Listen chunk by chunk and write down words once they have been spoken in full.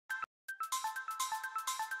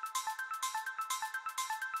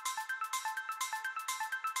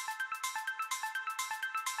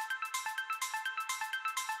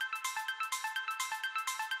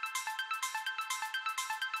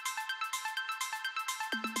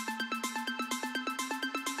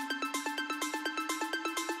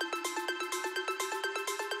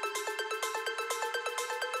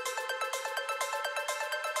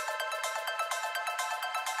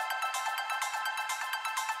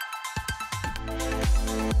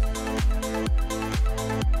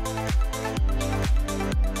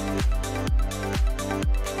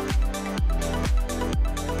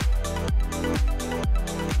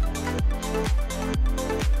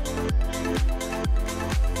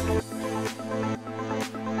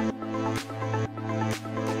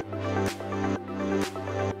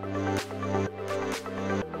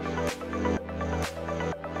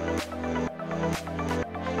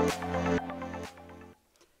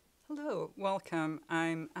Hello, welcome.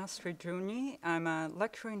 I'm Astrid Giugni. I'm a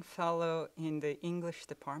lecturing fellow in the English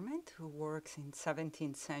department who works in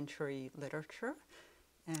 17th century literature.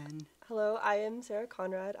 And Hello, I am Sarah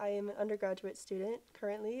Conrad. I am an undergraduate student.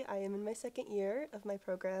 Currently, I am in my second year of my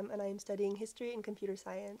program, and I am studying history and computer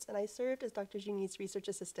science. And I served as Dr. Giugni's research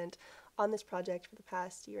assistant on this project for the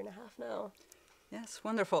past year and a half now. yes,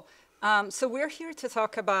 wonderful. So we're here to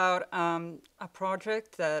talk about a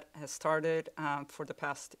project that has started for the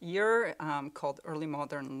past year called Early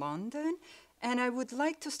Modern London. And I would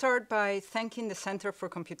like to start by thanking the Center for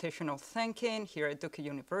Computational Thinking here at Duke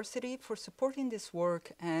University for supporting this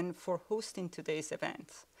work and for hosting today's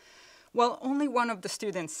event. While only one of the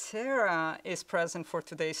students, Sarah, is present for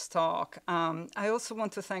today's talk, I also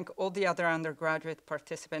want to thank all the other undergraduate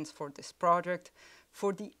participants for this project,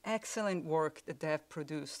 for the excellent work that they have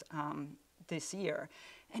produced this year.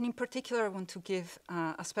 And in particular, I want to give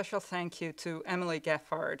a special thank you to Emily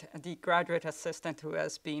Geffard, the graduate assistant who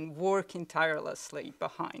has been working tirelessly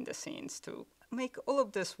behind the scenes to make all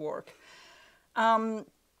of this work.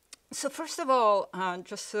 So first of all,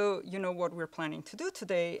 just so you know what we're planning to do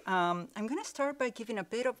today, I'm going to start by giving a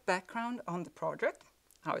bit of background on the project,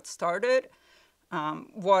 how it started,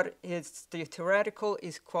 what is the theoretical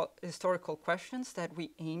historical questions that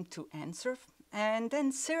we aim to answer. And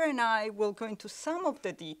then Sarah and I will go into some of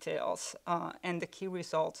the details and the key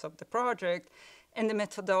results of the project and the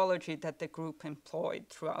methodology that the group employed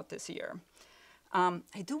throughout this year.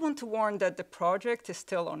 I do want to warn that the project is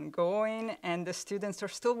still ongoing and the students are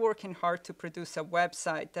still working hard to produce a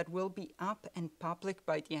website that will be up and public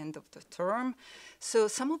by the end of the term. So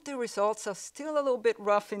some of the results are still a little bit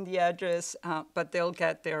rough in the edges, but they'll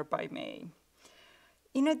get there by May.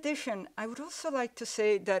 In addition, I would also like to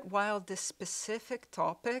say that while the specific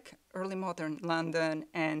topic, early modern London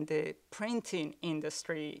and the printing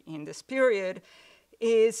industry in this period,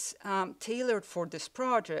 is tailored for this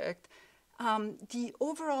project, the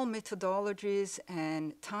overall methodologies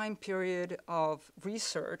and time period of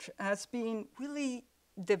research has been really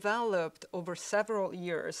developed over several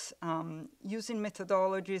years using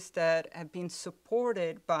methodologies that have been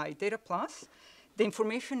supported by Data Plus, the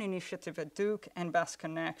Information Initiative at Duke, and Best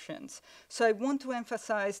Connections. So I want to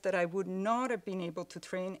emphasize that I would not have been able to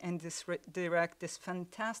train and direct this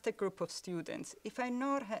fantastic group of students if I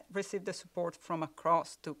not had received the support from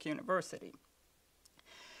across Duke University.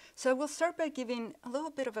 So I will start by giving a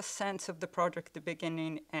little bit of a sense of the project at the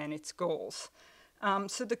beginning and its goals.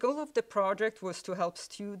 So the goal of the project was to help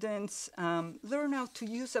students learn how to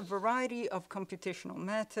use a variety of computational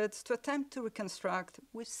methods to attempt to reconstruct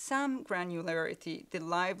with some granularity the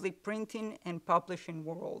lively printing and publishing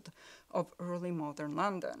world of early modern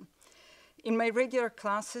London. In my regular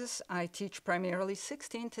classes, I teach primarily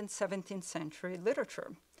 16th and 17th century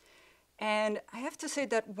literature. And I have to say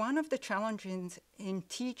that one of the challenges in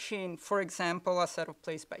teaching, for example, a set of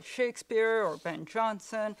plays by Shakespeare or Ben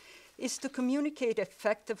Jonson, is to communicate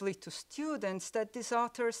effectively to students that these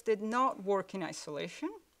authors did not work in isolation,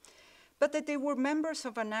 but that they were members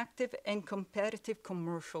of an active and competitive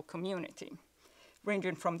commercial community,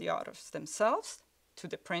 ranging from the authors themselves, to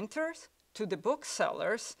the printers, to the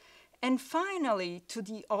booksellers, and finally to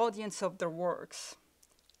the audience of their works.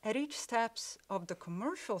 At each steps of the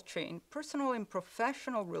commercial chain, personal and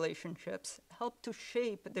professional relationships help to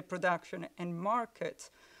shape the production and market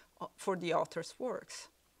for the author's works.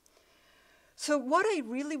 So what I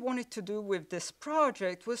really wanted to do with this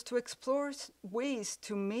project was to explore ways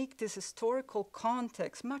to make this historical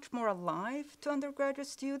context much more alive to undergraduate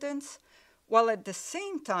students, while at the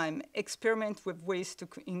same time experiment with ways to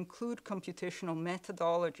include computational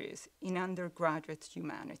methodologies in undergraduate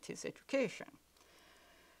humanities education.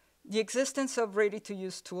 The existence of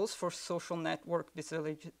ready-to-use tools for social network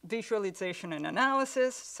visualization and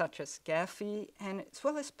analysis, such as Gephi, and as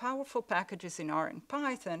well as powerful packages in R and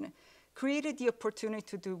Python, created the opportunity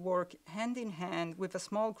to do work hand-in-hand with a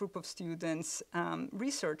small group of students,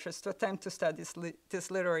 researchers, to attempt to study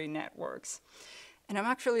these literary networks. And I'm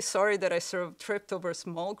actually sorry that I sort of tripped over a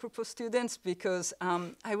small group of students because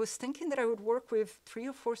I was thinking that I would work with 3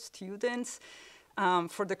 or 4 students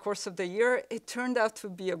for the course of the year. It turned out to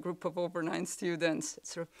be a group of over 9 students.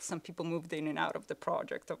 Sort of some people moved in and out of the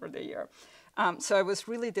project over the year. So I was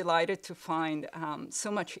really delighted to find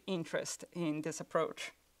so much interest in this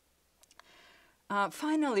approach.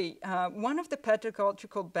 Finally, one of the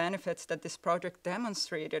pedagogical benefits that this project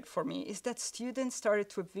demonstrated for me is that students started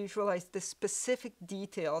to visualize the specific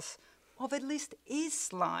details of at least a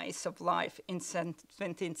slice of life in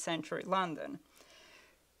 17th century London.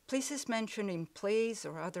 Places mentioned in plays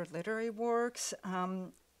or other literary works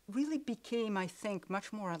really became, I think,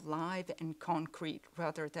 much more alive and concrete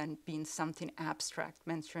rather than being something abstract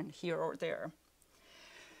mentioned here or there.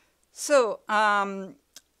 So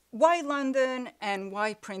why London and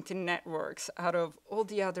why printing networks out of all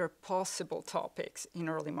the other possible topics in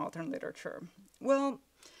early modern literature? Well,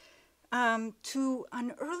 to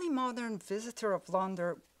an early modern visitor of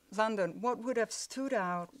London, what would have stood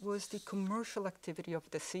out was the commercial activity of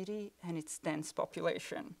the city and its dense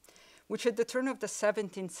population, which at the turn of the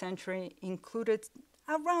 17th century included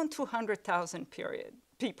around 200,000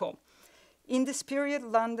 people. In this period,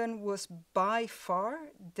 London was by far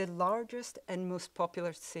the largest and most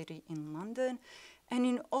popular city in London, and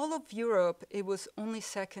in all of Europe, it was only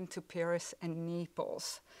second to Paris and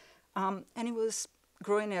Naples. And it was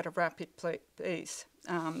growing at a rapid pace.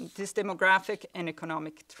 These demographic and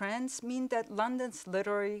economic trends mean that London's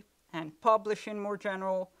literary and publishing, more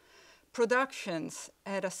general, productions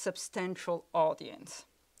had a substantial audience.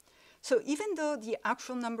 So even though the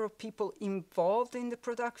actual number of people involved in the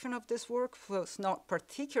production of this work was not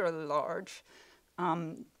particularly large,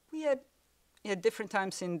 we had at different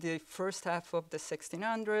times in the first half of the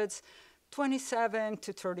 1600s, 27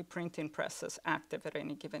 to 30 printing presses active at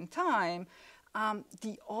any given time.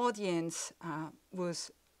 The audience was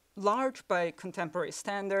large by contemporary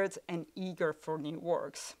standards and eager for new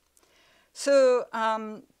works. So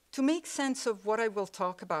to make sense of what I will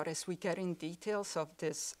talk about as we get in details of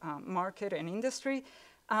this market and industry,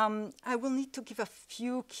 I will need to give a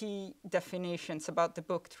few key definitions about the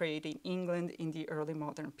book trade in England in the early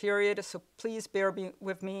modern period. So please bear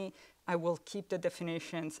with me. I will keep the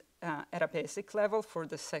definitions at a basic level for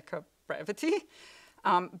the sake of brevity.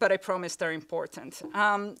 But I promise they're important.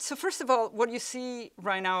 So first of all, what you see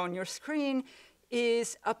right now on your screen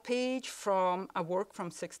is a page from a work from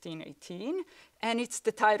 1618, and it's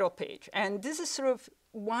the title page. And this is sort of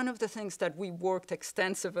one of the things that we worked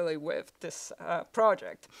extensively with this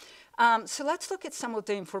project. So let's look at some of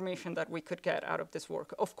the information that we could get out of this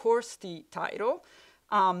work. Of course, the title,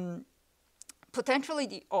 potentially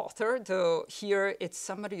the author, though here it's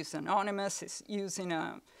somebody who's anonymous, is using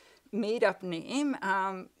a made-up name.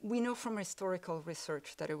 We know from historical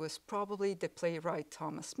research that it was probably the playwright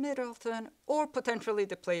Thomas Middleton or potentially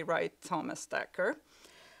the playwright Thomas Dekker.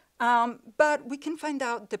 But we can find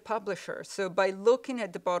out the publisher. So by looking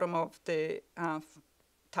at the bottom of the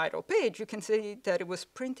title page, you can see that it was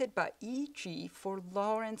printed by E.G. for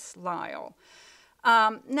Lawrence Lyle.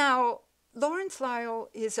 Now, Lawrence Lyle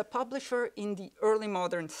is a publisher in the early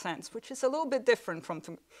modern sense, which is a little bit different from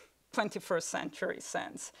the 21st century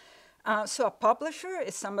sense. So a publisher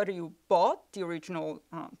is somebody who bought the original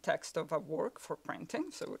text of a work for printing,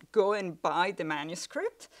 so would go and buy the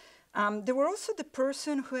manuscript. They were also the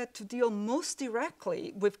person who had to deal most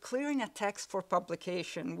directly with clearing a text for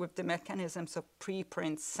publication with the mechanisms of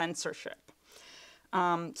preprint censorship.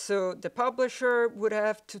 So the publisher would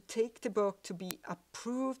have to take the book to be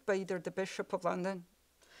approved by either the Bishop of London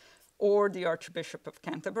or the Archbishop of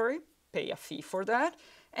Canterbury, pay a fee for that.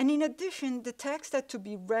 And in addition, the text had to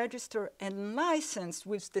be registered and licensed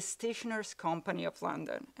with the Stationers' Company of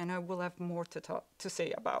London. And I will have more to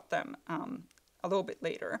say about them a little bit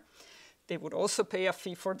later. They would also pay a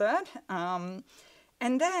fee for that. And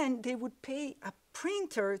then they would pay a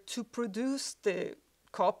printer to produce the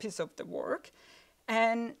copies of the work.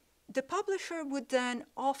 And the publisher would then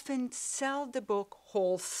often sell the book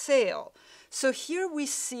wholesale. So here we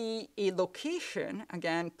see a location,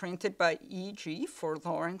 again, printed by E.G. for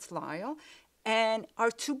Lawrence Lyle, and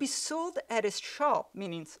are to be sold at his shop,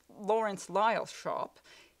 meaning Lawrence Lyle's shop,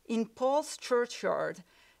 in Paul's Churchyard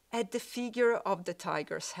at the figure of the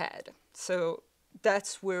tiger's head. So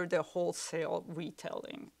that's where the wholesale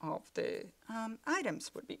retailing of the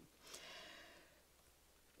items would be.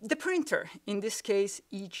 The printer, in this case,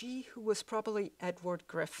 E.G., who was probably Edward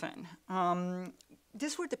Griffin.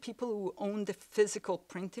 These were the people who owned the physical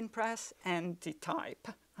printing press and the type.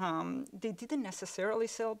 They didn't necessarily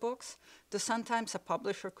sell books, though sometimes a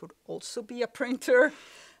publisher could also be a printer.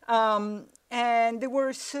 And they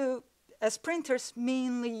were, so, as printers,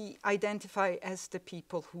 mainly identified as the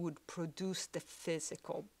people who would produce the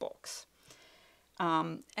physical books.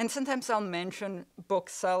 And sometimes I'll mention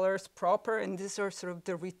booksellers proper, and these are sort of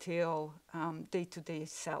the retail day-to-day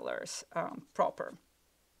sellers proper.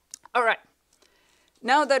 All right.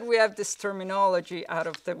 Now that we have this terminology out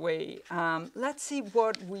of the way, let's see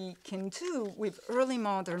what we can do with early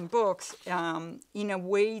modern books in a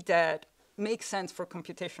way that makes sense for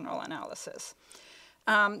computational analysis.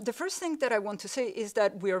 The first thing that I want to say is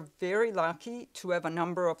that we are very lucky to have a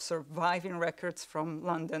number of surviving records from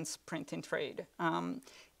London's printing trade.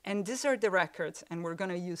 And these are the records, and we're going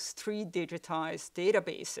to use 3 digitized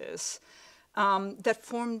databases that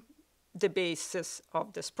form the basis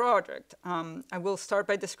of this project. I will start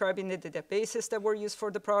by describing the databases that were used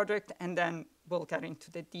for the project, and then we'll get into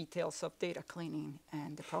the details of data cleaning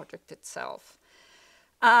and the project itself.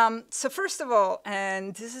 So first of all,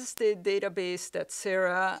 and this is the database that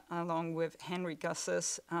Sarah, along with Henry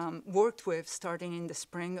Gusses, worked with starting in the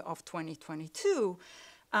spring of 2022.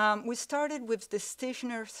 We started with the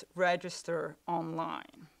Stationers Register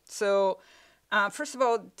online. So first of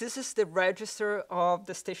all, this is the register of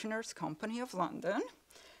the Stationers Company of London.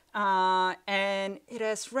 And it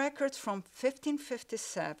has records from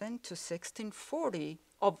 1557 to 1640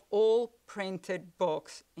 of all printed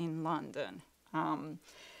books in London.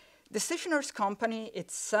 The Stationers Company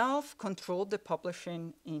itself controlled the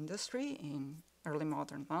publishing industry in early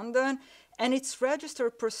modern London, and its register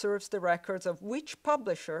preserves the records of which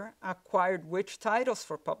publisher acquired which titles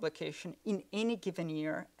for publication in any given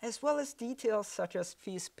year, as well as details such as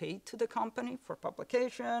fees paid to the company for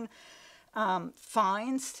publication,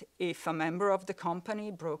 fines if a member of the company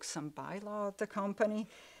broke some bylaw of the company,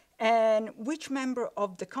 and which member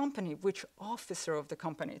of the company, which officer of the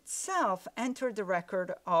company itself entered the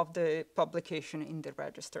record of the publication in the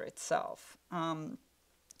register itself.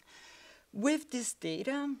 With this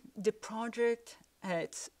data, the project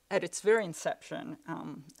at its very inception,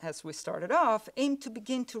 as we started off, aimed to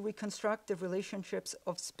begin to reconstruct the relationships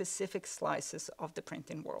of specific slices of the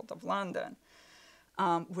printing world of London.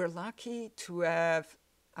 We're lucky to have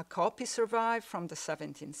a copy survive from the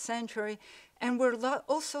 17th century, and we're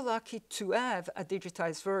also lucky to have a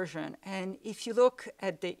digitized version. And if you look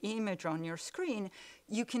at the image on your screen,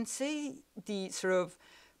 you can see the sort of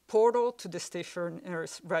portal to the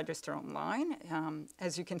Stationers Register online.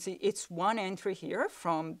 As you can see, it's one entry here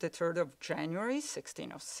from the 3rd of January,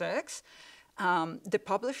 1606. The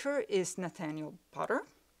publisher is Nathaniel Potter.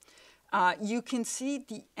 You can see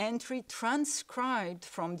the entry transcribed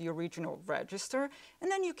from the original register,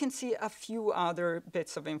 and then you can see a few other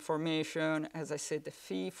bits of information. As I said, the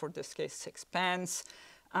fee, for this case, 6 pence,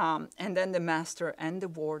 and then the master and the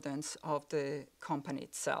wardens of the company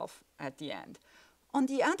itself at the end. On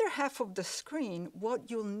the other half of the screen, what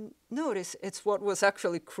you'll notice is what was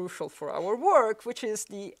actually crucial for our work, which is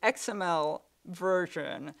the XML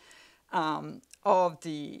version of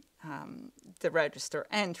the register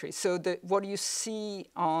entry. So what you see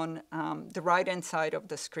on the right-hand side of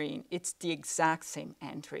the screen, it's the exact same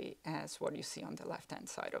entry as what you see on the left-hand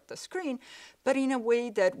side of the screen, but in a way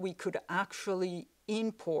that we could actually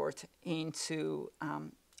import into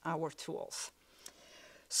our tools.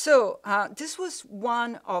 So this was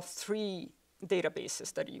one of 3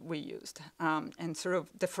 databases that we used, and sort of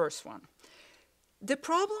the first one. The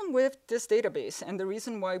problem with this database, and the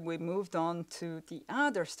reason why we moved on to the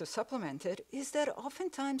others to supplement it, is that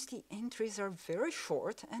oftentimes the entries are very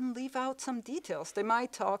short and leave out some details. They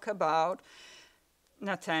might talk about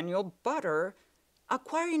Nathaniel Potter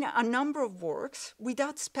acquiring a number of works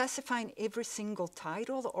without specifying every single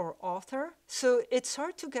title or author. So it's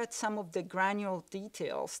hard to get some of the granular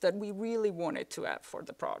details that we really wanted to have for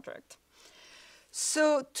the project.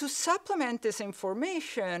 So to supplement this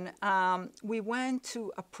information, we went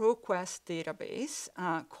to a ProQuest database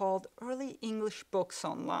called Early English Books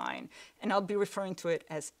Online, and I'll be referring to it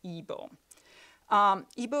as EBO.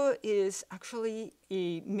 EBO is actually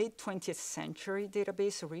a mid-20th century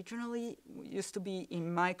database. Originally, it used to be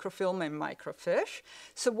in microfilm and microfiche.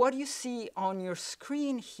 So what you see on your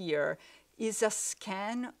screen here is a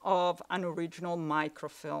scan of an original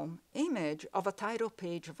microfilm image of a title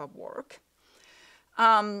page of a work.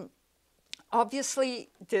 Obviously,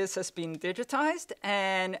 this has been digitized,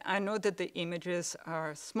 and I know that the images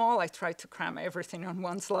are small. I tried to cram everything on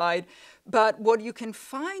one slide. But what you can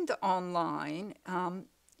find online,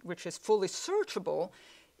 which is fully searchable,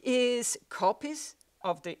 is copies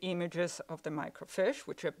of the images of the microfiche,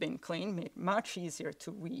 which have been cleaned, made much easier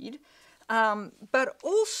to read. But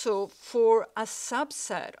also, for a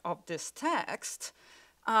subset of this text,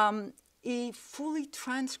 a fully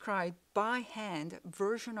transcribed by hand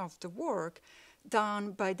version of the work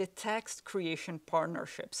done by the Text Creation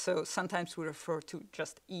Partnership. So sometimes we refer to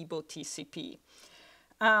just EBO TCP.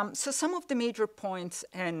 So some of the major points,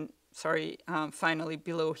 and sorry, finally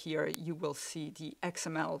below here, you will see the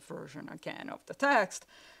XML version again of the text.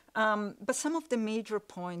 But some of the major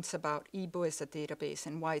points about EBO as a database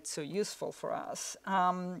and why it's so useful for us.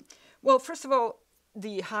 Well, first of all,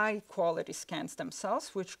 the high quality scans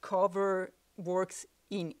themselves, which cover works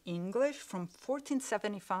in English from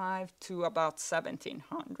 1475 to about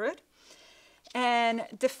 1700. And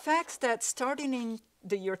the facts that starting in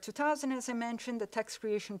the year 2000, as I mentioned, the Text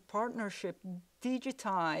Creation Partnership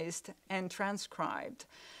digitized and transcribed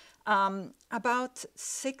about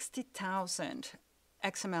 60,000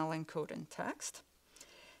 XML encoded text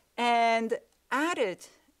and added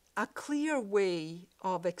a clear way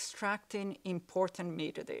of extracting important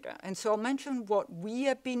metadata. And so I'll mention what we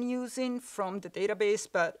have been using from the database,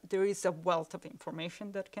 but there is a wealth of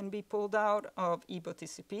information that can be pulled out of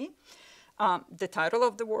EBO-TCP. The title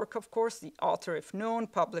of the work, of course, the author if known,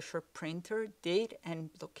 publisher, printer, date, and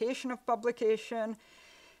location of publication,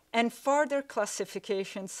 and further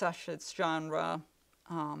classifications such as genre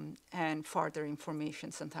and further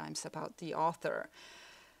information sometimes about the author.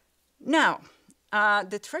 Now,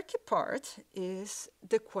 the tricky part is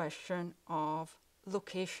the question of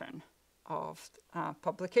location of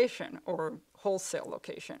publication or wholesale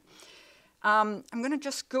location. I'm going to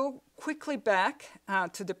just go quickly back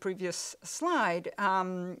to the previous slide,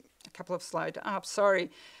 a couple of slides up,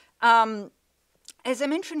 sorry. As I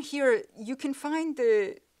mentioned here, you can find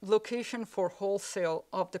the location for wholesale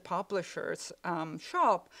of the publisher's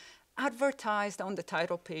shop advertised on the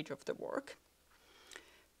title page of the work,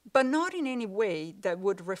 but not in any way that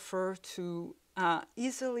would refer to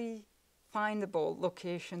easily findable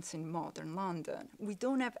locations in modern London. We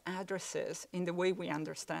don't have addresses in the way we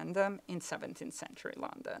understand them in 17th century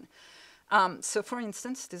London. So for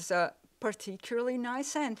instance, this particularly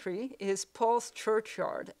nice entry is Paul's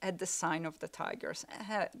Churchyard at the sign of the Tiger's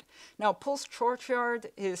Head. Now, Paul's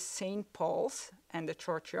Churchyard is St. Paul's, and the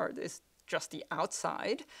churchyard is just the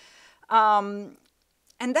outside. And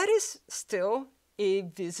that is still a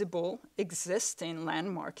visible, existing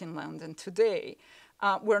landmark in London today.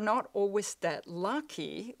 We're not always that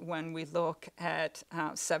lucky when we look at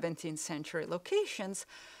 17th century locations.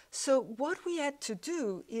 So what we had to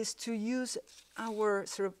do is to use our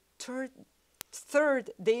sort of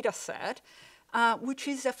third data set, which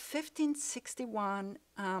is a 1561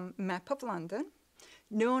 map of London,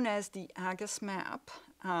 known as the Agus map,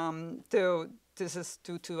 though this is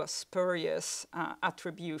due to a spurious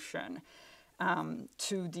attribution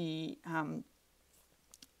to the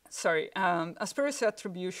a spurious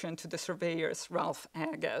attribution to the surveyors Ralph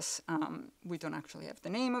Agus. We don't actually have the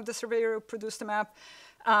name of the surveyor who produced the map,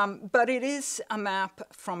 but it is a map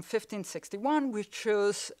from 1561 which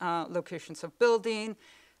shows locations of building,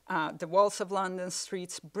 the walls of London,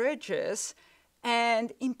 streets, bridges,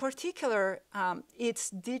 and in particular,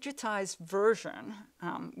 its digitized version,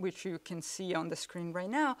 which you can see on the screen right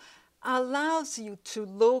now, allows you to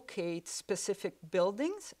locate specific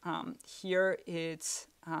buildings. Here it's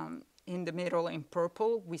in the middle in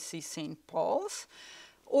purple, we see St. Paul's,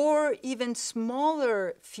 or even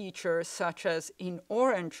smaller features such as in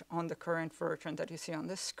orange on the current version that you see on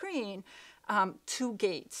the screen, 2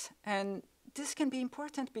 gates. And this can be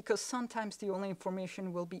important because sometimes the only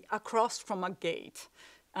information will be across from a gate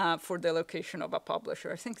for the location of a publisher.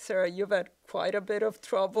 I think, Sarah, you've had quite a bit of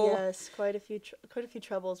trouble. Yes, quite a few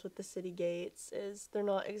troubles with the city gates. Is they're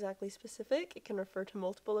not exactly specific. It can refer to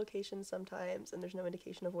multiple locations sometimes, and there's no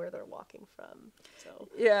indication of where they're walking from. So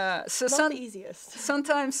yeah, so not the easiest.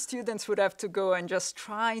 Sometimes students would have to go and just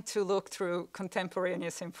try to look through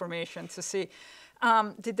contemporaneous information to see,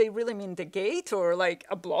 did they really mean the gate or like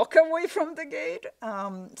a block away from the gate?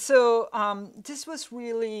 This was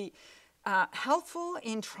really helpful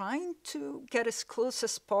in trying to get as close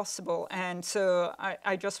as possible. And so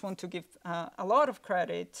I just want to give a lot of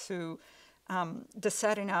credit to the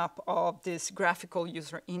setting up of this graphical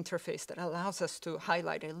user interface that allows us to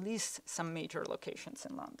highlight at least some major locations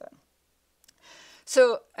in London.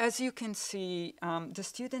 So as you can see, the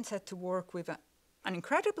students had to work with an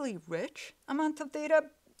incredibly rich amount of data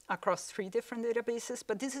across 3 different databases,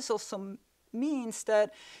 but this is also means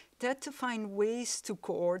that they had to find ways to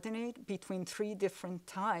coordinate between 3 different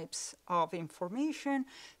types of information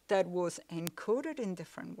that was encoded in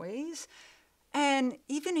different ways. And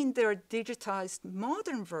even in their digitized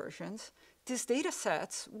modern versions, these data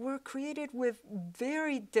sets were created with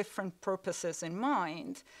very different purposes in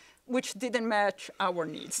mind, which didn't match our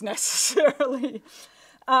needs necessarily.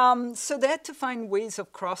 So they had to find ways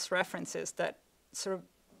of cross-references that sort of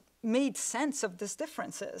made sense of these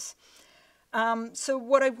differences. So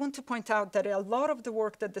what I want to point out that a lot of the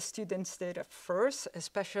work that the students did at first,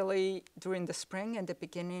 especially during the spring and the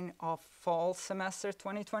beginning of fall semester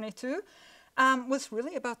 2022, was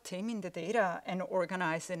really about taming the data and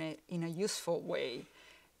organizing it in a useful way.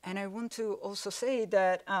 And I want to also say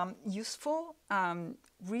that useful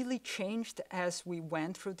really changed as we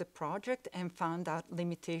went through the project and found out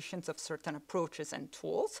limitations of certain approaches and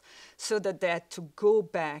tools so that they had to go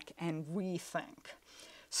back and rethink.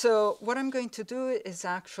 So what I'm going to do is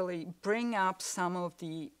actually bring up some of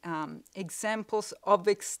the examples of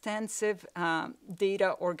extensive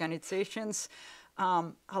data organizations,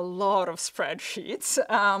 a lot of spreadsheets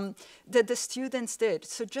that the students did.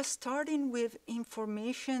 So just starting with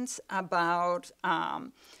informations about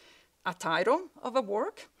a title of a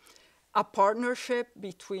work, a partnership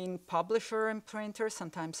between publisher and printer,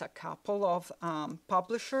 sometimes a couple of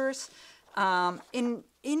publishers. In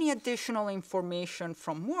any additional information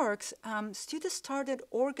from works, students started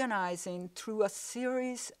organizing through a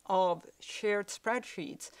series of shared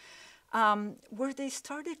spreadsheets where they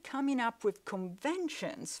started coming up with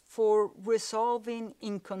conventions for resolving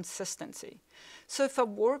inconsistency. So if a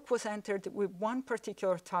work was entered with one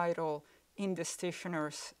particular title in the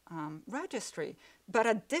stationer's registry, but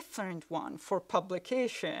a different one for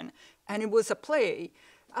publication, and it was a play,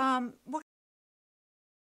 what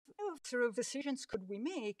sort of decisions could we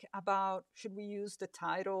make about should we use the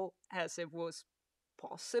title as it was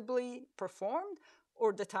possibly performed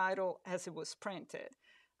or the title as it was printed?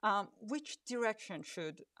 Which direction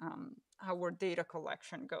should our data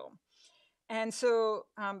collection go? And so,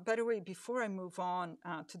 by the way, before I move on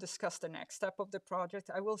to discuss the next step of the project,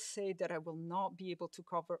 I will say that I will not be able to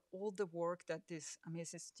cover all the work that these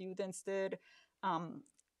amazing students did,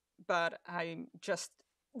 but I just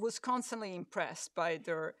was constantly impressed by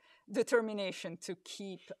their determination to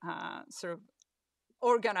keep sort of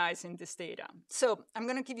organizing this data. So I'm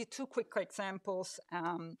going to give you two quick examples,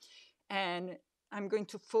 and I'm going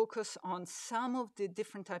to focus on some of the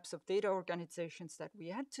different types of data organizations that we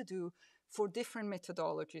had to do for different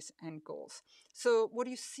methodologies and goals. So what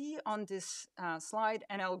you see on this slide,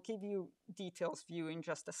 and I'll give you details view in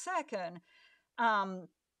just a second,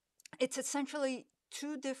 it's essentially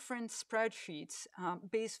two different spreadsheets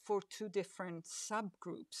based for two different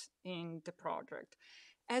subgroups in the project.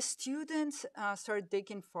 As students started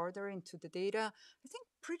digging further into the data, I think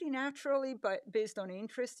pretty naturally, but based on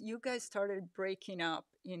interest, you guys started breaking up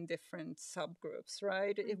in different subgroups,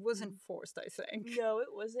 right? It wasn't forced, I think. No, it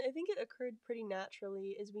wasn't. I think it occurred pretty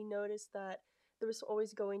naturally as we noticed that there was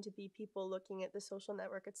always going to be people looking at the social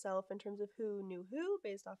network itself in terms of who knew who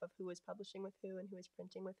based off of who was publishing with who and who was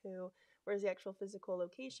printing with who, whereas the actual physical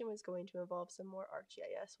location was going to involve some more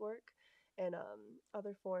ArcGIS work and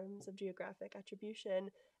other forms of geographic attribution.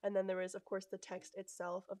 And then there was, of course, the text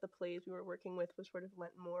itself of the plays we were working with, which sort of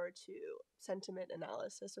lent more to sentiment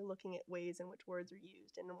analysis or looking at ways in which words are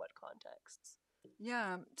used and in what contexts.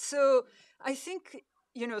 Yeah. So I think,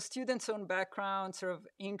 students' own background, sort of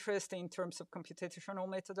interest in terms of computational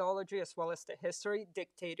methodology, as well as the history,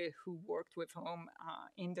 dictated who worked with whom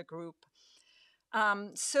in the group.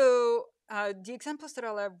 The examples that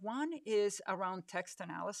I'll have, one is around text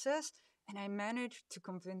analysis. And I managed to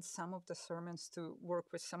convince some of the sermons to work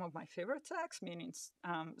with some of my favorite texts, meaning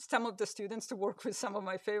some of the students to work with some of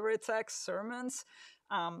my favorite texts, sermons,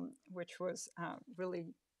 which was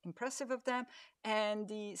really impressive of them. And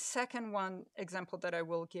the second one example that I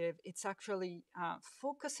will give, it's actually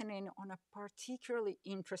focusing in on a particularly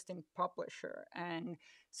interesting publisher and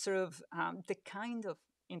sort of the kind of,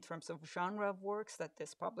 in terms of genre of works that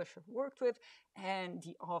this publisher worked with and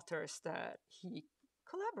the authors that he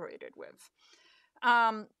collaborated with.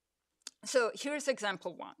 So here's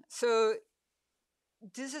example one. So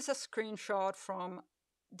this is a screenshot from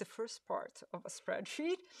the first part of a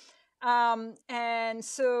spreadsheet. And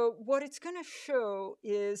so what it's going to show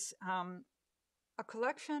is a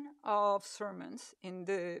collection of sermons in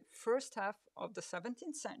the first half of the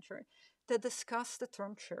 17th century that discuss the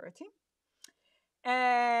term charity.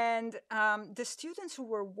 And the students who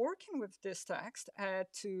were working with this text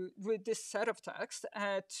with this set of text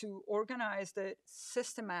to organize it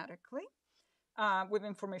systematically with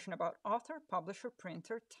information about author, publisher,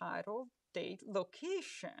 printer, title, date,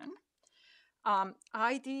 location.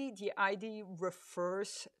 ID, the ID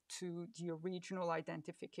refers to the original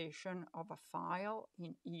identification of a file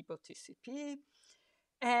in EBO TCP.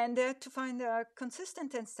 And to find a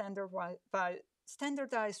consistent and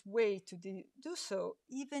standardized way to do so,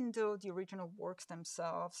 even though the original works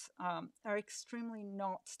themselves are extremely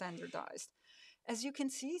not standardized. As you can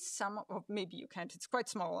see, maybe you can't, it's quite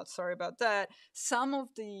small, sorry about that. Some of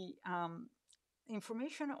the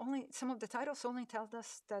some of the titles only tell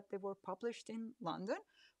us that they were published in London,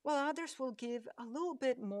 while others will give a little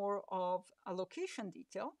bit more of a location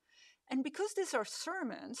detail. And because these are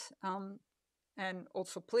sermons, and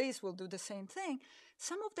also plays will do the same thing,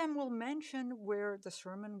 some of them will mention where the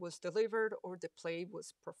sermon was delivered or the play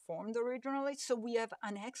was performed originally. So we have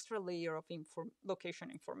an extra layer of location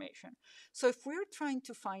information. So if we're trying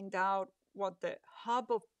to find out what the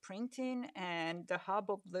hub of printing and the hub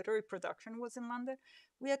of literary production was in London,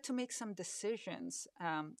 we had to make some decisions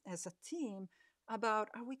as a team about,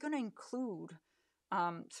 are we going to include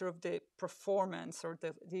sort of the performance or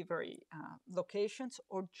the delivery locations,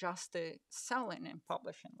 or just the selling and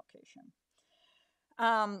publishing location.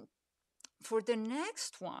 For the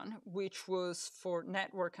next one, which was for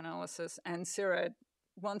network analysis, and Sarah,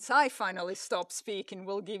 once I finally stop speaking,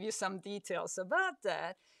 will give you some details about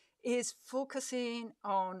that, is focusing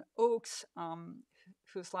on Oakes,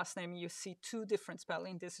 whose last name you see two different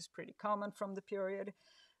spelling. This is pretty common from the period,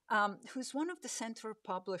 who's one of the center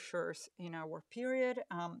publishers in our period.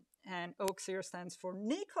 And Oakes here stands for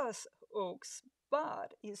Nicholas Oakes,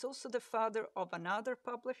 but he's also the father of another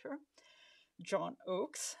publisher, John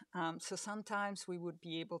Oakes. So sometimes we would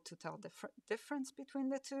be able to tell the difference between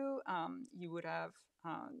the two. You would have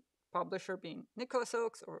publisher being Nicholas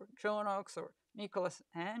Oakes or John Oakes, or Nicholas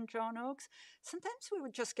and John Oakes. Sometimes we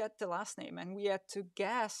would just get the last name, and we had to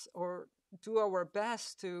guess or do our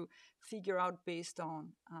best to figure out, based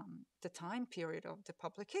on the time period of the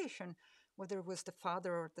publication, whether it was the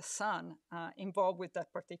father or the son involved with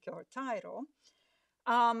that particular title.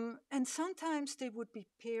 And sometimes they would be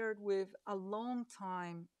paired with a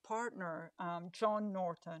longtime partner, John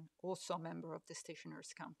Norton, also a member of the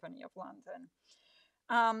Stationers' Company of London.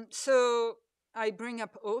 So I bring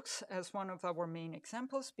up Oakes as one of our main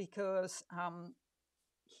examples because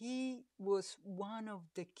he was one of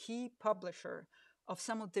the key publishers of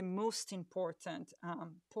some of the most important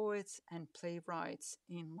poets and playwrights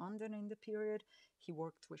in London in the period. He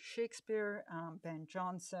worked with Shakespeare, Ben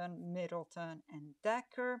Jonson, Middleton, and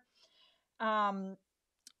Dekker.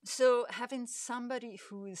 So having somebody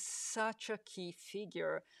who is such a key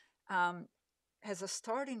figure as a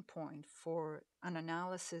starting point for an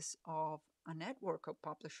analysis of a network of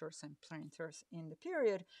publishers and printers in the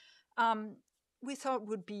period, we thought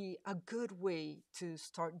would be a good way to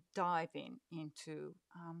start diving into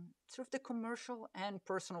sort of the commercial and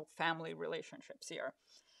personal family relationships here.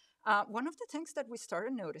 One of the things that we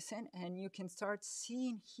started noticing, and you can start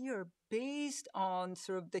seeing here based on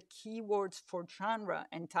sort of the keywords for genre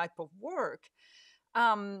and type of work,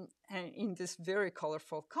 and in this very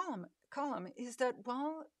colorful column, is that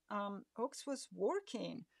while Oakes was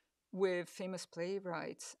working with famous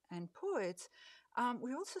playwrights and poets,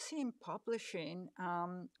 we also see him publishing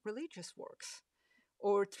religious works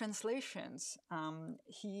or translations.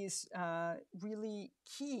 He's really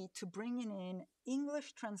key to bringing in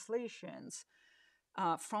English translations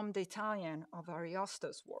from the Italian of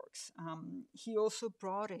Ariosto's works. He also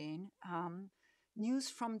brought in news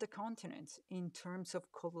from the continent in terms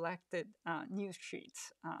of collected news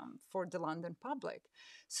sheets for the London public.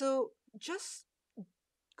 So just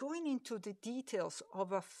going into the details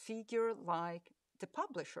of a figure like the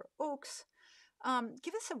publisher, Oakes,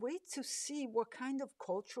 give us a way to see what kind of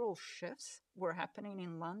cultural shifts were happening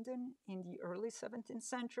in London in the early 17th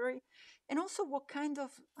century, and also what kind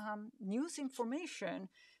of news information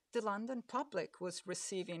the London public was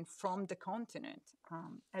receiving from the continent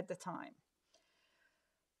at the time.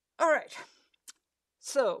 All right.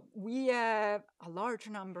 So we have a large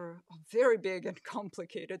number of very big and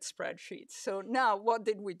complicated spreadsheets. So now what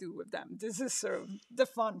did we do with them? This is sort of the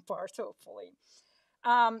fun part, hopefully.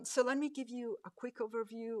 So let me give you a quick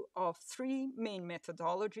overview of three main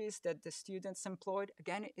methodologies that the students employed.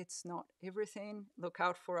 Again, it's not everything. Look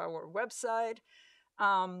out for our website.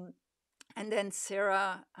 And then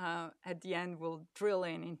Sarah, at the end, will drill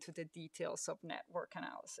into the details of network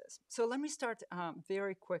analysis. So let me start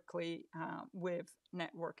very quickly with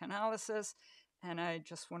network analysis. And I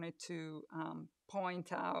just wanted to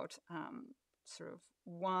point out sort of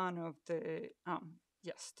one of the,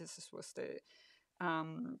 yes, this was the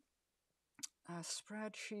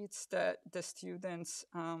spreadsheets that the students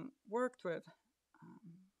worked with.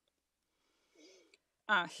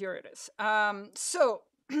 Here it is. So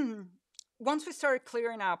once we started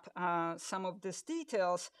clearing up some of these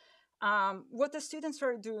details, what the students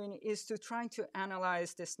started doing is to trying to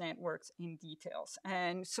analyze these networks in details.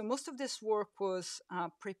 And so most of this work was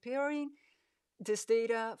preparing this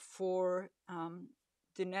data for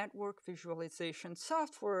the network visualization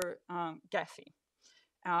software, Gephi.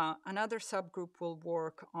 Another subgroup will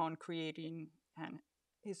work on creating, and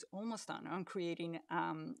is almost done, on creating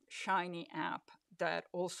Shiny app that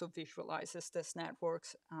also visualizes these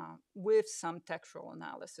networks with some textual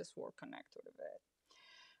analysis work connected with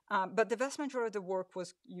it. But the vast majority of the work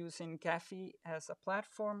was using Gephi as a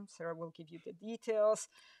platform. Sarah will give you the details.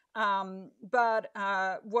 But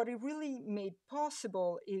what it really made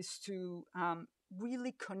possible is to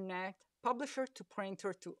really connect publisher to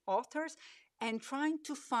printer to authors, and trying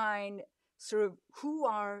to find sort of who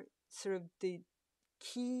are sort of the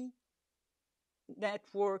key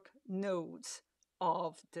network nodes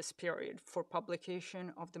of this period for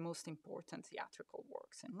publication of the most important theatrical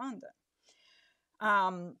works in London.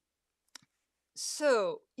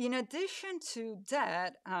 So in addition to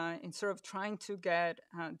that, in sort of trying to get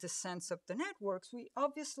the sense of the networks, we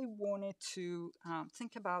obviously wanted to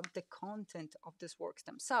think about the content of these works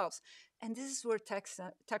themselves. And this is where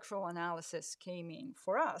textual analysis came in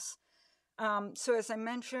for us. So as I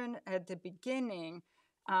mentioned at the beginning,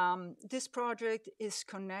 this project is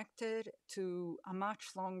connected to a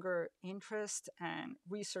much longer interest and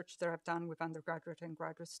research that I've done with undergraduate and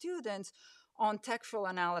graduate students on textual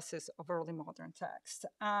analysis of early modern text.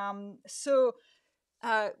 One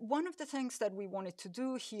of the things that we wanted to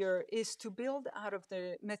do here is to build out of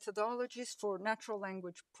the methodologies for natural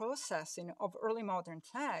language processing of early modern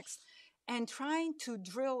text and trying to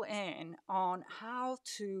drill in on how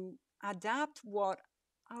to adapt what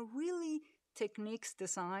are really techniques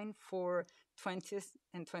designed for 20th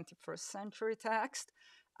and 21st century text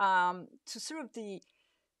to sort of the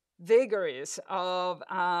vagaries of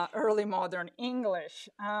early modern English.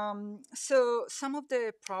 So some of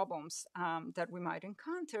the problems that we might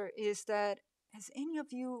encounter is that, as any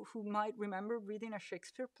of you who might remember reading a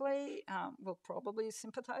Shakespeare play will probably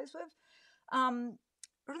sympathize with,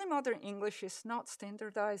 early modern English is not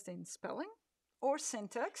standardized in spelling or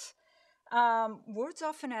syntax. Words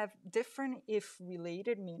often have different, if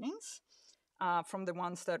related, meanings from the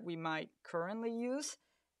ones that we might currently use.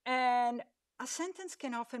 And a sentence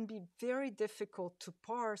can often be very difficult to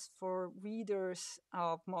parse for readers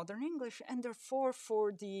of modern English, and therefore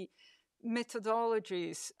for the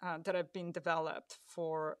methodologies that have been developed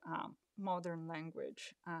for modern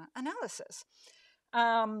language analysis.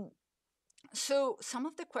 So some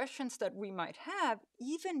of the questions that we might have,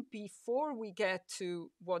 even before we get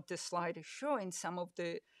to what this slide is showing, some of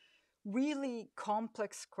the really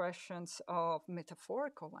complex questions of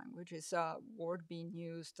metaphorical language. Is a word being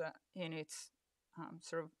used in its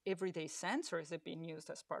sort of everyday sense, or is it being used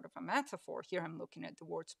as part of a metaphor? Here I'm looking at the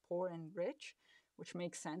words poor and rich, which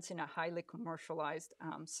makes sense in a highly commercialized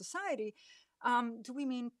society. Do we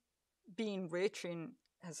mean being rich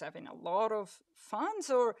as having a lot of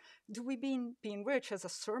funds, or do we mean being rich as a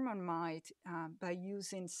sermon might by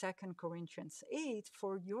using 2 Corinthians 8,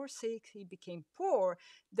 for your sake he became poor,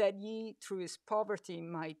 that ye through his poverty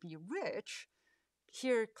might be rich?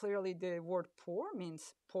 Here clearly the word poor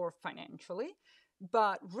means poor financially,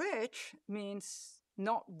 but rich means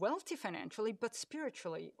not wealthy financially, but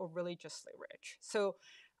spiritually or religiously rich. So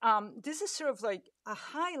this is sort of like a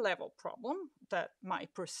high level problem that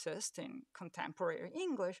might persist in contemporary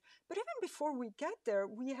English. But even before we get there,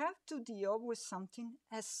 we have to deal with something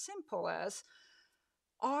as simple as,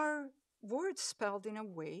 are words spelled in a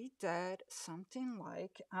way that something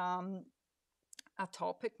like a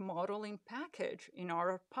topic modeling package in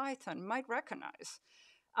our Python might recognize?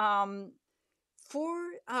 For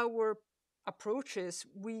our approaches,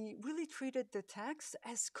 we really treated the text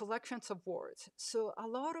as collections of words. So a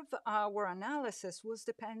lot of our analysis was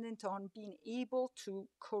dependent on being able to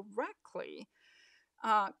correctly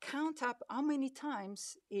count up how many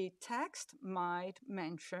times a text might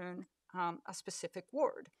mention a specific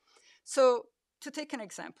word. So to take an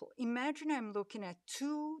example, imagine I'm looking at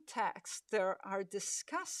two texts that are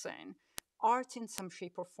discussing art in some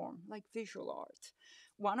shape or form, like visual art.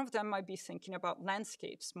 One of them might be thinking about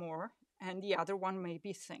landscapes more, and the other one may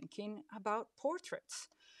be thinking about portraits.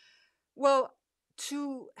 Well,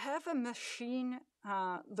 to have a machine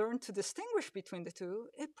learn to distinguish between the two,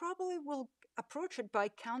 it probably will approach it by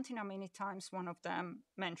counting how many times one of them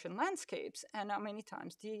mentioned landscapes and how many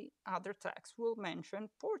times the other text will mention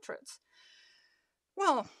portraits.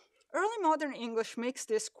 Well, early modern English makes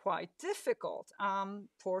this quite difficult.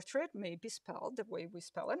 Portrait may be spelled the way we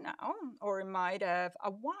spell it now, or it might have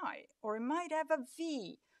a Y, or it might have a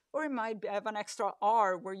V, or it might have an extra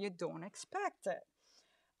R where you don't expect it.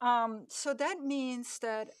 So that means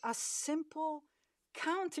that a simple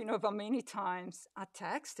counting of how many times a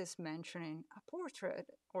text is mentioning a portrait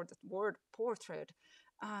or the word portrait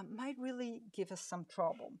might really give us some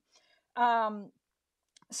trouble.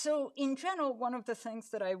 So in general, one of the things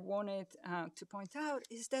that I wanted to point out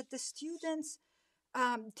is that the students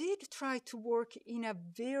did try to work in a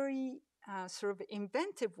very sort of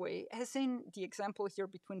inventive way, as in the example here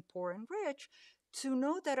between poor and rich. To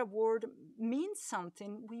know that a word means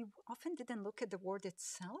something, we often didn't look at the word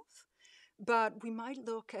itself, but we might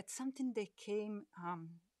look at something that came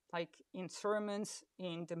like in sermons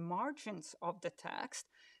in the margins of the text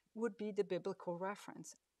would be the biblical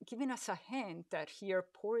reference. giving us a hint that here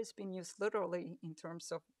poor is being used literally in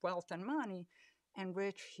terms of wealth and money, and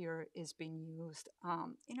rich here is being used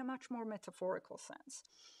in a much more metaphorical sense.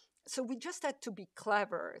 So we just had to be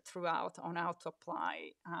clever throughout on how to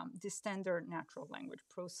apply the standard natural language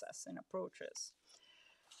process and approaches.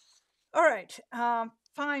 All right,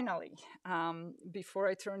 finally, before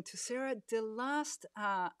I turn to Sarah, the last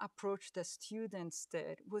approach that students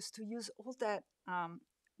did was to use all that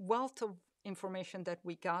wealth of information that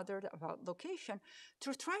we gathered about location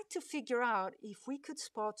to try to figure out if we could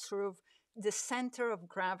spot sort of the center of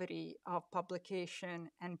gravity of publication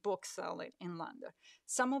and book selling in London.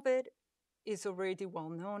 Some of it is already well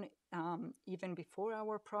known even before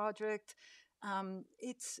our project.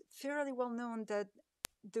 It's fairly well known that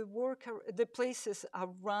the places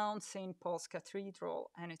around St. Paul's Cathedral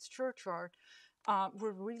and its churchyard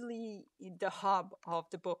were really the hub of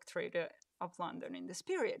the book trade of London in this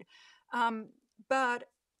period. But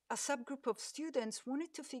a subgroup of students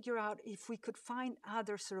wanted to figure out if we could find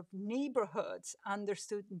other sort of neighborhoods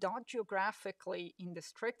understood not geographically in the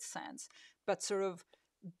strict sense, but sort of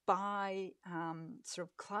by sort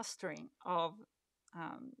of clustering of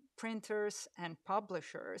printers and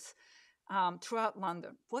publishers throughout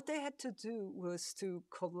London. What they had to do was to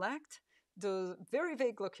collect the very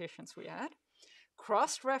vague locations we had,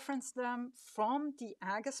 cross-reference them from the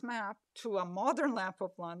Agus map to a modern map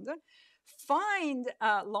of London, find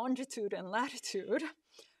longitude and latitude,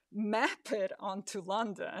 map it onto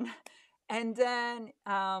London, and then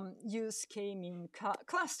use k-mean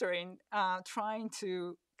clustering, trying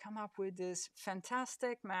to come up with this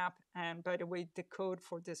fantastic map. And by the way, the code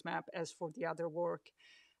for this map, as for the other work,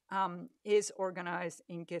 is organized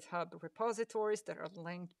in GitHub repositories that are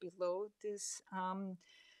linked below this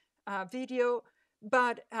video.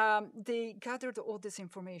 But they gathered all this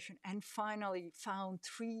information and finally found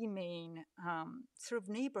three main sort of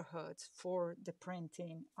neighborhoods for the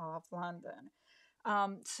printing of London.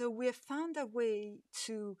 So we have found a way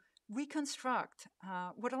to reconstruct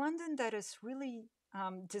what a London that has really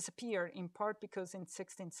disappeared, in part because in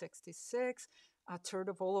 1666, a third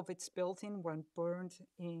of all of its building went burned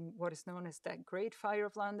in what is known as that Great Fire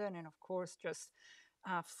of London. And of course, just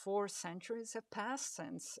 4 centuries have passed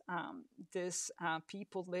since these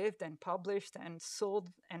people lived and published and sold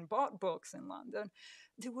and bought books in London.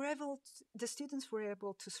 The students were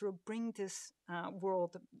able to sort of bring this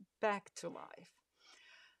world back to life.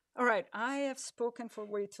 All right, I have spoken for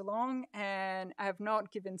way too long, and I have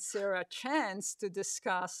not given Sarah a chance to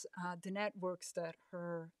discuss the networks that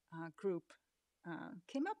her group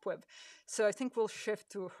came up with. So I think we'll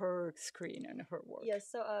shift to her screen and her work. Yes,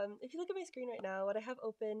 so if you look at my screen right now, what I have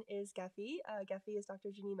open is Gephi. Gephi, as Dr.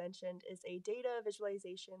 Giugni mentioned, is a data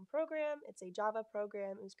visualization program. It's a Java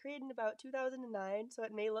program. It was created in about 2009, so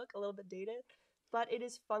it may look a little bit dated, but it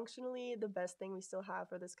is functionally the best thing we still have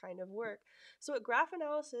for this kind of work. So what graph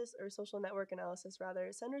analysis, or social network analysis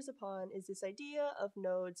rather, centers upon is this idea of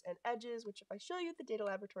nodes and edges, which if I show you at the data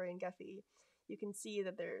laboratory in Gephi, you can see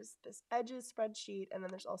that there's this edges spreadsheet and then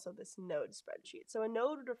there's also this node spreadsheet. So a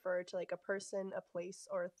node would refer to like a person, a place,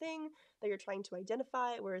 or a thing that you're trying to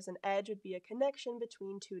identify, whereas an edge would be a connection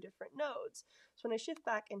between two different nodes. So when I shift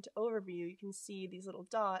back into overview, you can see these little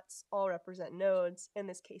dots all represent nodes, in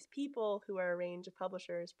this case people, who are a range of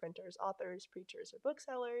publishers, printers, authors, preachers, or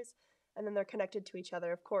booksellers, and then they're connected to each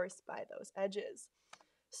other, of course, by those edges.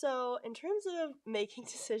 So in terms of making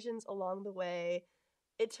decisions along the way,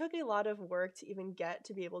 it took a lot of work to even get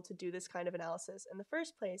to be able to do this kind of analysis in the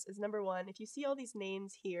first place. Is number one, if you see all these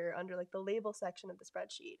names here under like the label section of the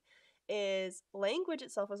spreadsheet, is language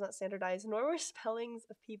itself was not standardized, nor were spellings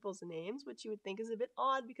of people's names, which you would think is a bit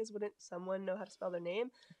odd because wouldn't someone know how to spell their name?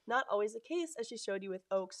 Not always the case, as she showed you with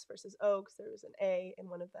Oaks versus Oaks. There was an A in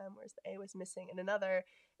one of them, whereas the A was missing in another.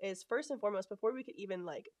 Is first and foremost, before we could even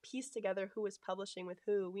like piece together who was publishing with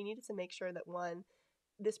who, we needed to make sure that one,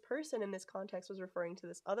 this person in this context was referring to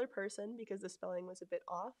this other person because the spelling was a bit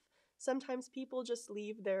off. Sometimes people just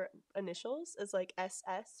leave their initials, as like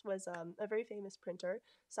SS was a very famous printer,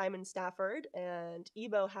 Simon Stafford, and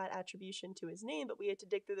Ebo had attribution to his name, but we had to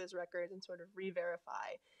dig through those records and sort of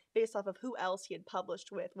re-verify based off of who else he had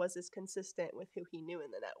published with, was this consistent with who he knew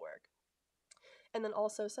in the network. And then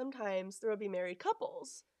also sometimes there would be married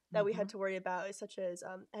couples that we had to worry about, such as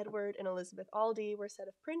Edward and Elizabeth Aldi were a set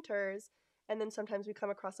of printers, and then sometimes we come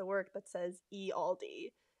across a work that says E.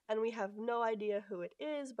 Aldi, and we have no idea who it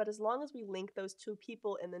is, but as long as we link those two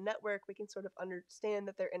people in the network, we can sort of understand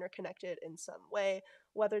that they're interconnected in some way,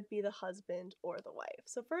 whether it be the husband or the wife.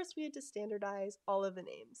 So first we had to standardize all of the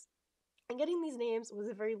names. And getting these names was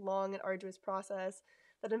a very long and arduous process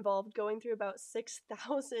that involved going through about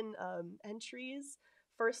 6,000 entries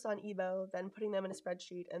first on Ebo, then putting them in a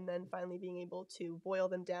spreadsheet, and then finally being able to boil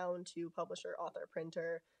them down to publisher, author,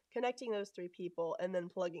 printer, connecting those three people, and then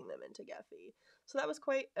plugging them into Gephi. So that was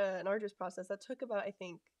quite an arduous process. That took about, I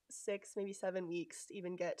think, 6, maybe 7 weeks to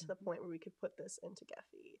even get to the point where we could put this into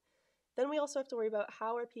Gephi. Then we also have to worry about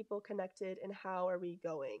how are people connected and how are we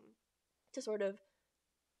going to sort of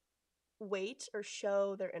weight or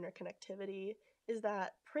show their interconnectivity. Is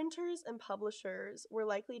that printers and publishers were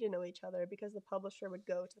likely to know each other because the publisher would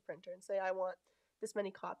go to the printer and say, I want this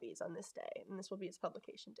many copies on this day, and this will be its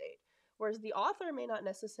publication date. Whereas the author may not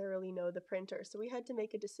necessarily know the printer. So we had to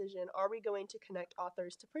make a decision, are we going to connect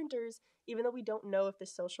authors to printers, even though we don't know if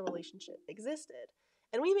this social relationship existed?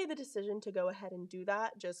 And we made the decision to go ahead and do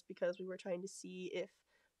that just because we were trying to see if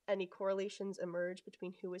any correlations emerge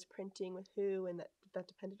between who was printing with who, and that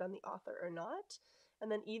depended on the author or not.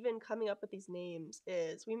 And then even coming up with these names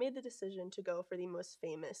is we made the decision to go for the most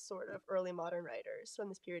famous sort of early modern writers from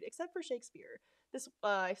this period, except for Shakespeare. This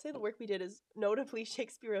I say the work we did is notably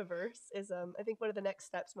Shakespeare-averse. Is I think one of the next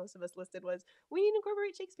steps most of us listed was we need to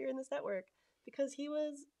incorporate Shakespeare in this network because he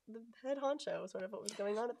was the head honcho, sort of what was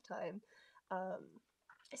going on at the time.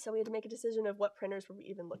 So we had to make a decision of what printers were we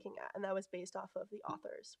even looking at, and that was based off of the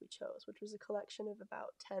authors we chose, which was a collection of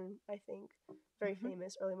about 10, I think, very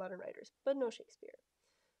famous early modern writers, but no Shakespeare.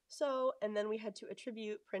 So, and then we had to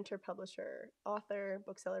attribute printer, publisher, author,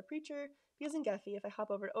 bookseller, preacher, because in Gephi, if I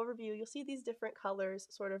hop over to overview, you'll see these different colors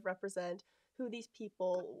sort of represent who these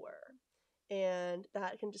people were. And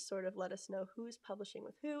that can just sort of let us know who's publishing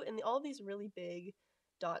with who, and all these really big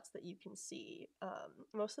dots that you can see.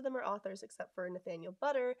 Most of them are authors except for Nathaniel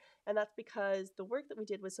Butter, and that's because the work that we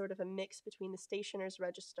did was sort of a mix between the Stationer's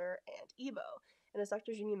Register and Ebo. And as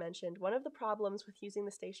Dr. Giugni mentioned, one of the problems with using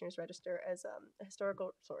the Stationer's Register as a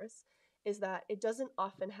historical source is that it doesn't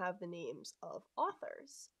often have the names of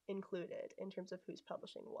authors included in terms of who's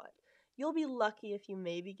publishing what. You'll be lucky if you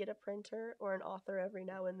maybe get a printer or an author every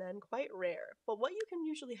now and then, quite rare. But what you can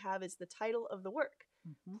usually have is the title of the work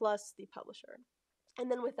plus the publisher. And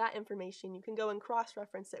then with that information, you can go and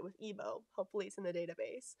cross-reference it with Ebo. Hopefully it's in the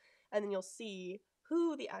database. And then you'll see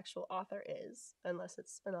who the actual author is, unless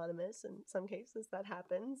it's anonymous. In some cases that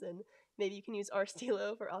happens. And maybe you can use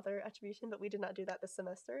RStilo for author attribution, but we did not do that this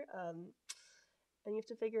semester. And you have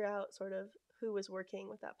to figure out sort of who was working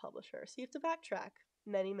with that publisher. So you have to backtrack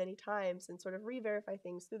many, many times and sort of re-verify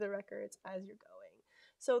things through the records as you're going.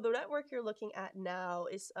 So the network you're looking at now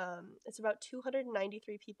is it's about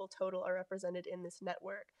 293 people total are represented in this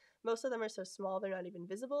network. Most of them are so small they're not even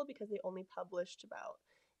visible because they only published about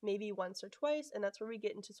maybe once or twice, and that's where we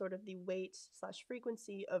get into sort of the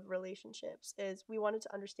weight/frequency of relationships. Is we wanted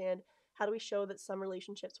to understand how do we show that some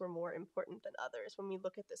relationships were more important than others. When we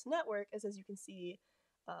look at this network, as you can see,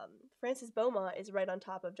 Francis Beaumont is right on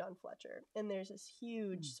top of John Fletcher, and there's this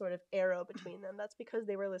huge sort of arrow between them. That's because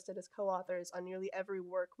they were listed as co-authors on nearly every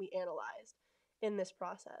work we analyzed in this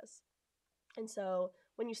process. And so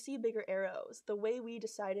when you see bigger arrows, the way we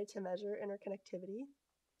decided to measure interconnectivity,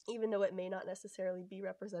 even though it may not necessarily be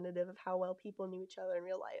representative of how well people knew each other in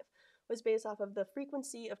real life, was based off of the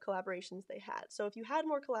frequency of collaborations they had. So if you had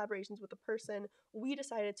more collaborations with a person, we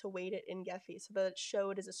decided to weight it in Gephi so that it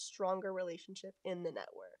showed as a stronger relationship in the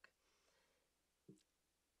network.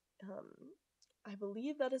 I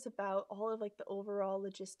believe that is about all of like the overall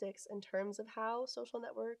logistics in terms of how social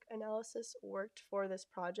network analysis worked for this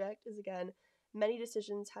project. Is again, many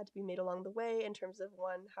decisions had to be made along the way in terms of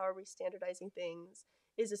one, how are we standardizing things?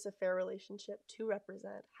 Is this a fair relationship to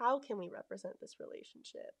represent? How can we represent this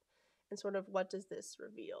relationship? And sort of what does this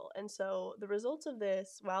reveal? And so the results of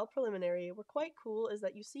this, while preliminary, were quite cool, is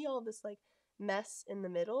that you see all this like mess in the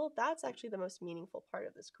middle. That's actually the most meaningful part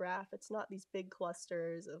of this graph. It's not these big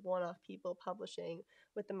clusters of one-off people publishing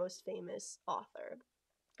with the most famous author.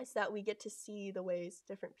 It's that we get to see the ways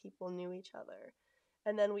different people knew each other.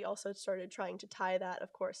 And then we also started trying to tie that,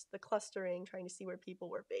 of course, the clustering, trying to see where people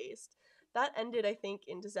were based. That ended, I think,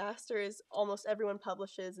 in disaster. Is almost everyone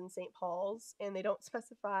publishes in St. Paul's, and they don't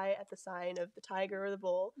specify at the sign of the tiger or the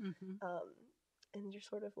bull. And you're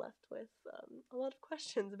sort of left with a lot of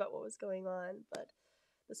questions about what was going on. But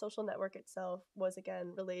the social network itself was,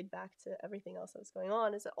 again, relayed back to everything else that was going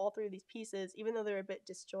on, is that all three of these pieces, even though they're a bit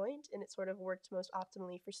disjoint, and it sort of worked most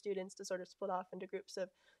optimally for students to sort of split off into groups of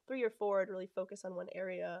 3 or 4 to really focus on one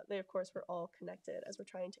area, they, of course, were all connected as we're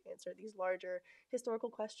trying to answer these larger historical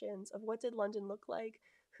questions of what did London look like,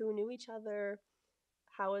 who knew each other,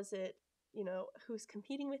 how is it, who's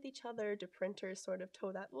competing with each other, do printers sort of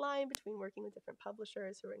toe that line between working with different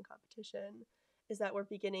publishers who are in competition? Is that we're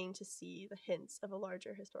beginning to see the hints of a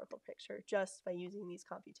larger historical picture just by using these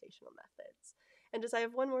computational methods. And just I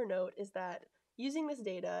have one more note, is that using this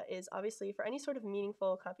data is obviously, for any sort of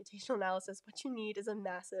meaningful computational analysis, what you need is a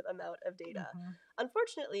massive amount of data.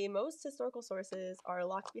 Unfortunately, most historical sources are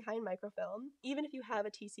locked behind microfilm. Even if you have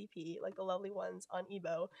a TCP, like the lovely ones on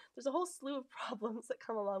EBO, there's a whole slew of problems that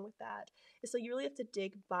come along with that. So you really have to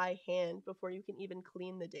dig by hand before you can even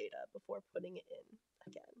clean the data before putting it in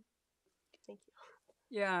again. Thank you.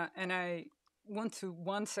 Yeah, and I want to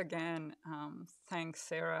once again thank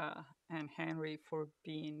Sarah and Henry for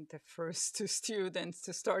being the first two students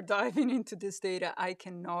to start diving into this data. I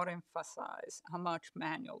cannot emphasize how much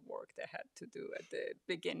manual work they had to do at the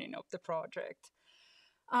beginning of the project.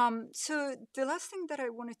 So the last thing that I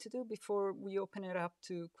wanted to do before we open it up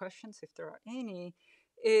to questions, if there are any,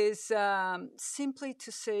 is simply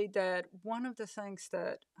to say that one of the things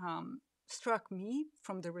that struck me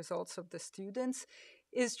from the results of the students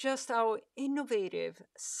is just how innovative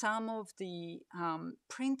some of the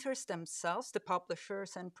printers themselves, the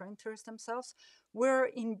publishers and printers themselves, were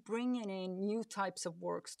in bringing in new types of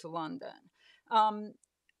works to London.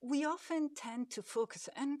 We often tend to focus,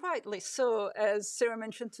 and rightly so, as Sarah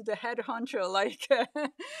mentioned, to the head honcho,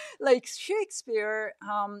 like Shakespeare,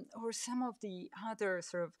 or some of the other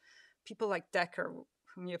sort of people like Decker,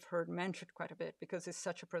 whom you've heard mentioned quite a bit because he's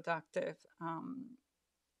such a productive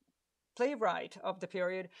playwright of the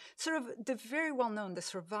period, sort of the very well-known, the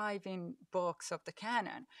surviving books of the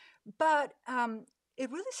canon. But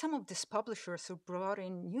it really some of these publishers who brought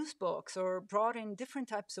in news books or brought in different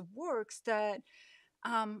types of works that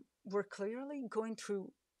were clearly going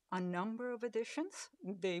through a number of editions.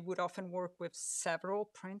 They would often work with several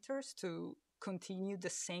printers to continue the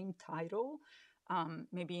same title,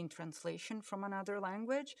 maybe in translation from another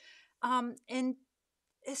language. And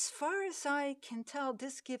as far as I can tell,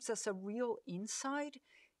 this gives us a real insight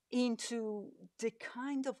into the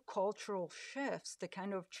kind of cultural shifts, the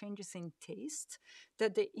kind of changes in taste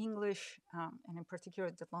that the English, and in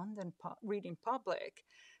particular the London reading public,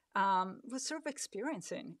 was sort of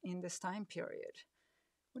experiencing in this time period.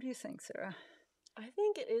 What do you think, Sarah? I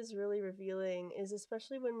think it is really revealing, is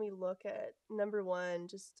especially when we look at number one,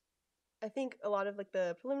 just I think a lot of like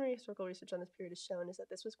the preliminary historical research on this period has shown is that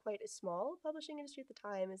this was quite a small publishing industry at the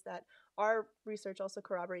time, is that our research also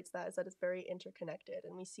corroborates that, is that it's very interconnected.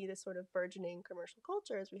 And we see this sort of burgeoning commercial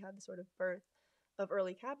culture as we have the sort of birth of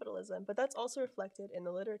early capitalism. But that's also reflected in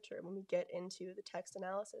the literature when we get into the text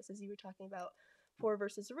analysis, as you were talking about poor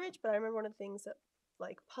versus rich. But I remember one of the things that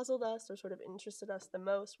like puzzled us or sort of interested us the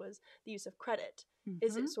most was the use of credit.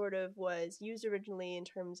 Is it sort of was used originally in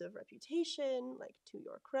terms of reputation, like to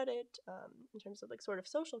your credit, in terms of like sort of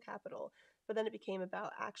social capital, but then it became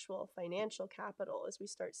about actual financial capital as we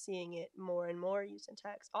start seeing it more and more used in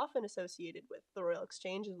text, often associated with the Royal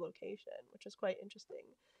Exchange's location, which is quite interesting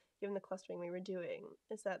given the clustering we were doing,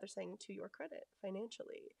 is that they're saying to your credit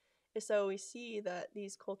financially. So we see that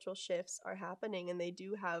these cultural shifts are happening and they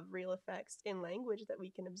do have real effects in language that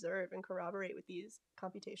we can observe and corroborate with these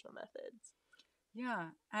computational methods. Yeah,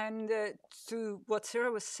 and to what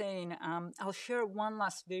Sarah was saying, I'll share one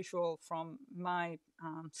last visual from my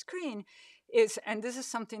screen. And this is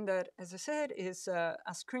something that, as I said, is a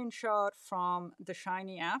screenshot from the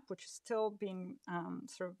Shiny app, which is still being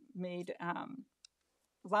sort of made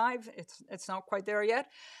live. It's not quite there yet.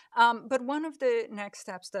 But one of the next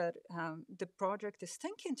steps that the project is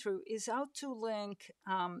thinking through is how to link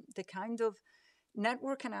the kind of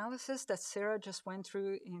network analysis that Sarah just went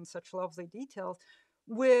through in such lovely detail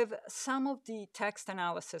with some of the text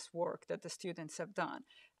analysis work that the students have done.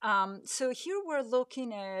 So here we're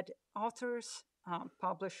looking at authors,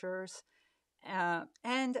 publishers,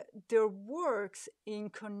 and their works in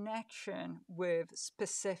connection with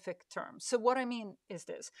specific terms. So what I mean is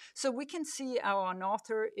this. So we can see how an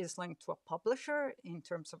author is linked to a publisher in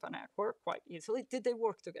terms of a network quite easily. Did they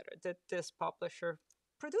work together? Did this publisher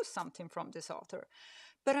produce something from this author?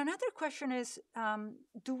 But another question is,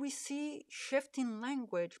 do we see shifting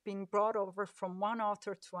language being brought over from one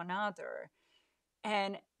author to another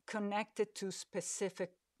and connected to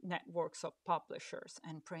specific networks of publishers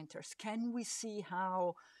and printers? Can we see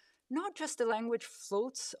how not just the language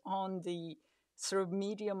floats on the sort of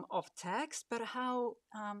medium of text, but how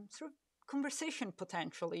sort of conversation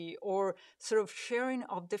potentially or sort of sharing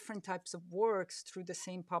of different types of works through the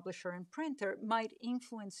same publisher and printer might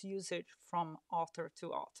influence usage from author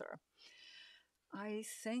to author? I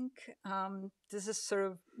think this is sort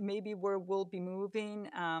of maybe where we'll be moving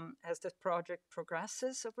as the project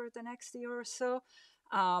progresses over the next year or so.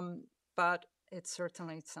 But it's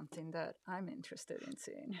certainly something that I'm interested in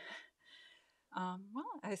seeing.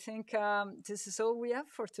 Well, I think this is all we have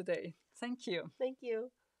for today. Thank you. Thank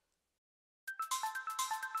you.